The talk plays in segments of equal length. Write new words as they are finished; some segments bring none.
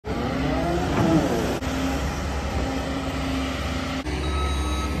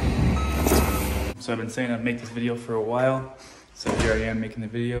So I've been saying I'd make this video for a while, so here I am making the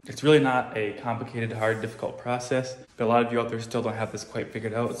video. It's really not a complicated, hard, difficult process, but a lot of you out there still don't have this quite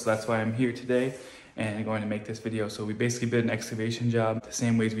figured out, so that's why I'm here today and going to make this video. So we basically did an excavation job the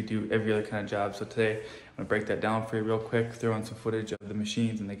same ways we do every other kind of job. So today I'm gonna break that down for you real quick, throw in some footage of the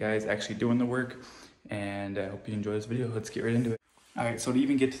machines and the guys actually doing the work, and I hope you enjoy this video. Let's get right into it. All right, so to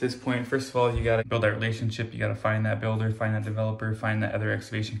even get to this point, first of all, you gotta build that relationship. You gotta find that builder, find that developer, find that other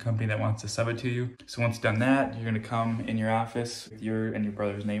excavation company that wants to sub it to you. So once you've done that, you're gonna come in your office with your and your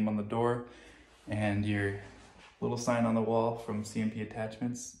brother's name on the door and your little sign on the wall from CMP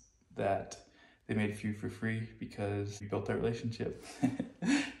Attachments that they made for you for free because you built that relationship.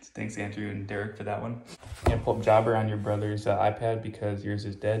 Thanks Andrew and Derek for that one. You're gonna pull up Jobber on your brother's iPad because yours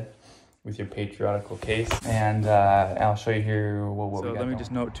is dead, with your patriarchal case, and I'll show you here what we got. So let me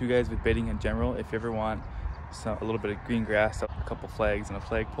just note too, guys, with bidding in general, if you ever want a little bit of green grass, a couple flags and a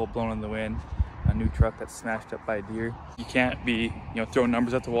flagpole blown in the wind, a new truck that's smashed up by a deer, you can't be throwing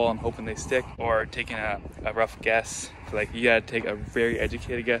numbers at the wall and hoping they stick, or taking a rough guess. Like, you gotta take a very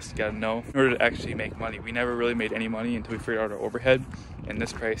educated guess. You gotta know in order to actually make money. We never really made any money until we figured out our overhead, and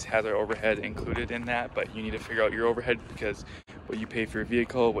this price has our overhead included in that, but you need to figure out your overhead, because what you pay for your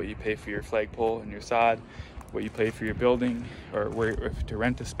vehicle, what you pay for your flagpole and your sod, what you pay for your building, or to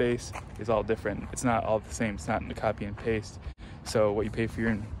rent a space is all different. It's not all the same. It's not in the copy and paste. So what you pay for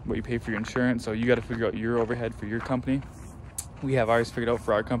your insurance. So you got to figure out your overhead for your company. We have ours figured out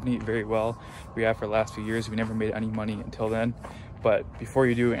for our company very well. We have for the last few years. We never made any money until then. But before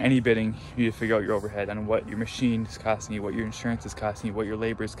you do any bidding, you need to figure out your overhead and what your machine is costing you, what your insurance is costing you, what your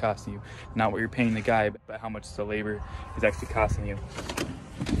labor is costing you. Not what you're paying the guy, but how much the labor is actually costing you.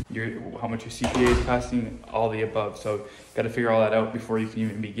 How much your CPA is costing, all the above. So you got to figure all that out before you can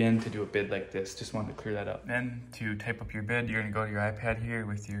even begin to do a bid like this. Just wanted to clear that up. Then to type up your bid, you're going to go to your iPad here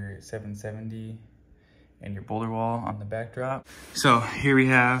with your 770 and your boulder wall on the backdrop. So here we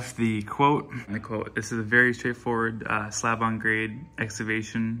have the quote. This is a very straightforward slab on grade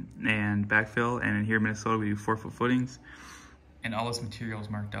excavation and backfill. And in here in Minnesota, we do 4-foot footings. And all this material is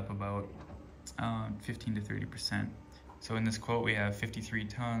marked up about 15 to 30%. So in this quote, we have 53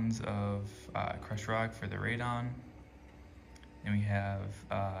 tons of crushed rock for the radon. And we have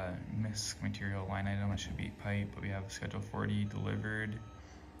mixed material line item, it should be pipe, but we have schedule 40 delivered.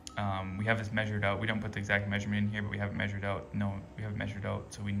 We have this measured out. We don't put the exact measurement in here, but we have it measured out. No, we have it measured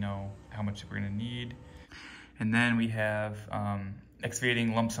out so we know how much we're gonna need. And then we have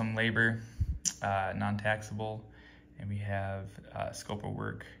excavating lump sum labor, non-taxable. And we have scope of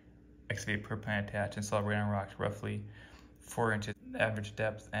work, excavate per plant attach, install radon rocks roughly 4 inches average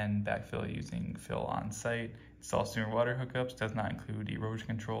depth, and backfill using fill on site. Install sewer water hookups, does not include erosion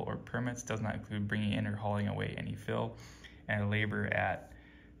control or permits, does not include bringing in or hauling away any fill, and labor at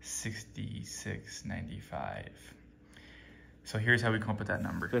 $66.95. So here's how we come up with that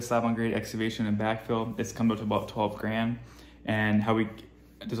number. For the slab on grade excavation and backfill, it's come up to about 12 grand. And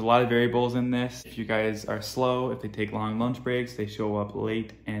there's a lot of variables in this. If you guys are slow, if they take long lunch breaks, they show up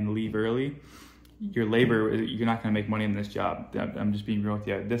late and leave early, your labor, you're not gonna make money in this job. I'm just being real with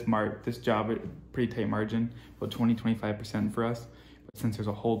you. This job, pretty tight margin, about 20-25% for us. But since there's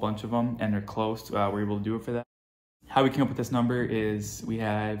a whole bunch of them and they're close, we're able to do it for that. How we came up with this number is we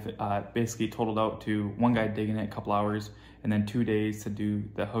have basically totaled out to one guy digging it a couple hours, and then 2 days to do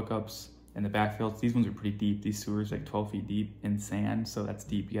the hookups and the backfills. These ones are pretty deep. These sewers like 12 feet deep in sand, so that's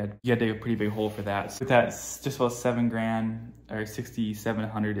deep. You gotta dig a pretty big hole for that. So with that, just about 7 grand or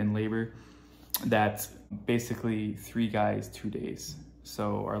 6,700 in labor. That's basically 3 guys, 2 days.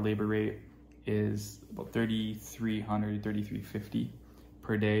 So our labor rate is about 3,300, 3,350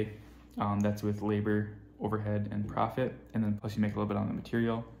 per day. That's with labor, overhead, and profit. And then plus you make a little bit on the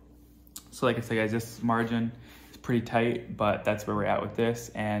material. So like I said, guys, this margin is pretty tight, but that's where we're at with this.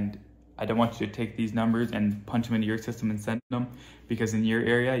 And I don't want you to take these numbers and punch them into your system and send them, because in your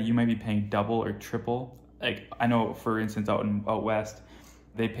area, you might be paying double or triple. Like, I know, for instance, out west,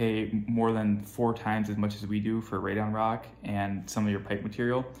 they pay more than 4 times as much as we do for radon rock and some of your pipe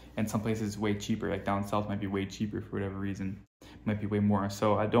material. And some places it's way cheaper, like down south might be way cheaper for whatever reason. Might be way more.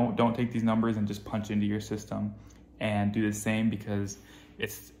 So I don't take these numbers and just punch into your system and do the same, because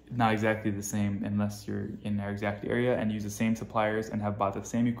it's not exactly the same unless you're in our exact area and use the same suppliers and have bought the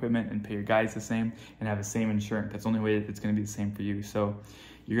same equipment and pay your guys the same and have the same insurance. That's the only way that it's gonna be the same for you. So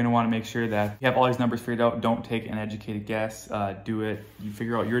you're gonna wanna make sure that you have all these numbers figured out. Don't take an educated guess, do it. You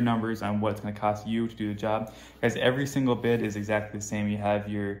figure out your numbers on what it's gonna cost you to do the job. Guys, every single bid is exactly the same. You have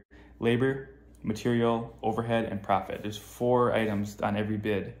your labor, material, overhead, and profit. There's 4 items on every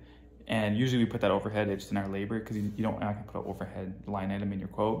bid. And usually we put that overhead just in our labor because you don't not gonna put an overhead line item in your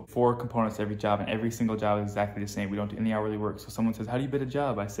quote. 4 components to every job, and every single job is exactly the same. We don't do any hourly work. So someone says, how do you bid a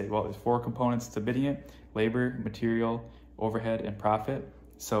job? I say, well, there's 4 components to bidding it: labor, material, overhead, and profit.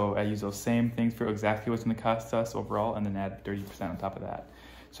 So I use those same things for exactly what's gonna cost us overall, and then add 30% on top of that.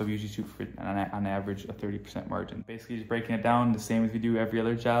 So we usually shoot for, on average, a 30% margin. Basically just breaking it down the same as we do every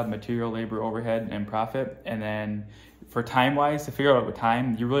other job: material, labor, overhead, and profit. And then for time-wise, to figure out what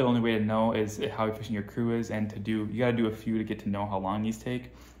time, your really only way to know is how efficient your crew is, and you gotta do a few to get to know how long these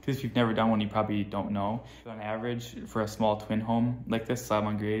take. Because if you've never done one, you probably don't know. So on average, for a small twin home like this, slab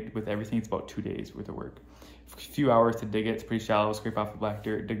on grade, with everything, it's about 2 days worth of work. A few hours to dig it. It's pretty shallow. Scrape off the black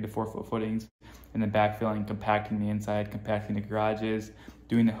dirt, dig the 4-foot footings, and then backfilling, compacting the inside, compacting the garages,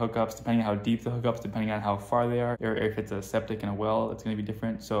 doing the hookups, depending on how deep the hookups, depending on how far they are, or if it's a septic and a well, it's going to be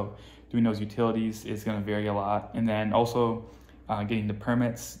different. So doing those utilities is going to vary a lot. And then also getting the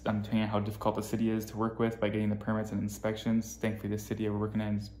permits, depending on how difficult the city is to work with, by getting the permits and inspections. Thankfully, this city we're working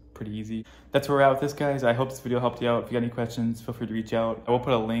in is pretty easy. That's where we're at with this, guys. I hope this video helped you out. If you got any questions, feel free to reach out. I will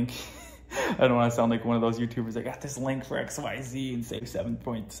put a link. I don't want to sound like one of those YouTubers. I got this link for XYZ and save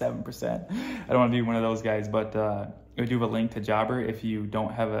 7.7%. I don't want to be one of those guys, but we do have a link to Jobber if you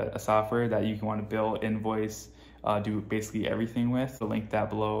don't have a software that you can want to bill, invoice, do basically everything with. The link that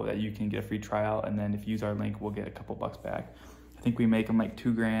below that you can get a free trial, and then if you use our link, we'll get a couple bucks back. I think we make them like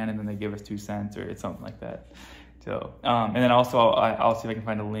 $2 grand, and then they give us 2 cents, or it's something like that. So, and then also I'll see if I can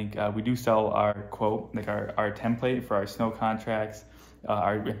find a link. We do sell our quote, like our template for our snow contracts,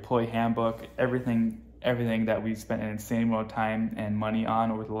 our employee handbook, everything that we spent an insane amount of time and money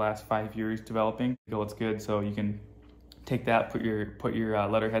on over the last 5 years developing. It's good, so you can take that, put your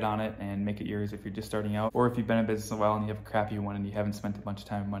letterhead on it, and make it yours if you're just starting out, or if you've been in business a while and you have a crappy one and you haven't spent a bunch of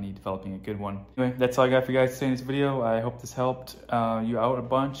time and money developing a good one. Anyway, that's all I got for you guys today in this video. I hope this helped you out a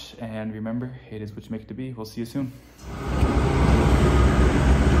bunch, and remember, it is what you make it to be. We'll see you soon.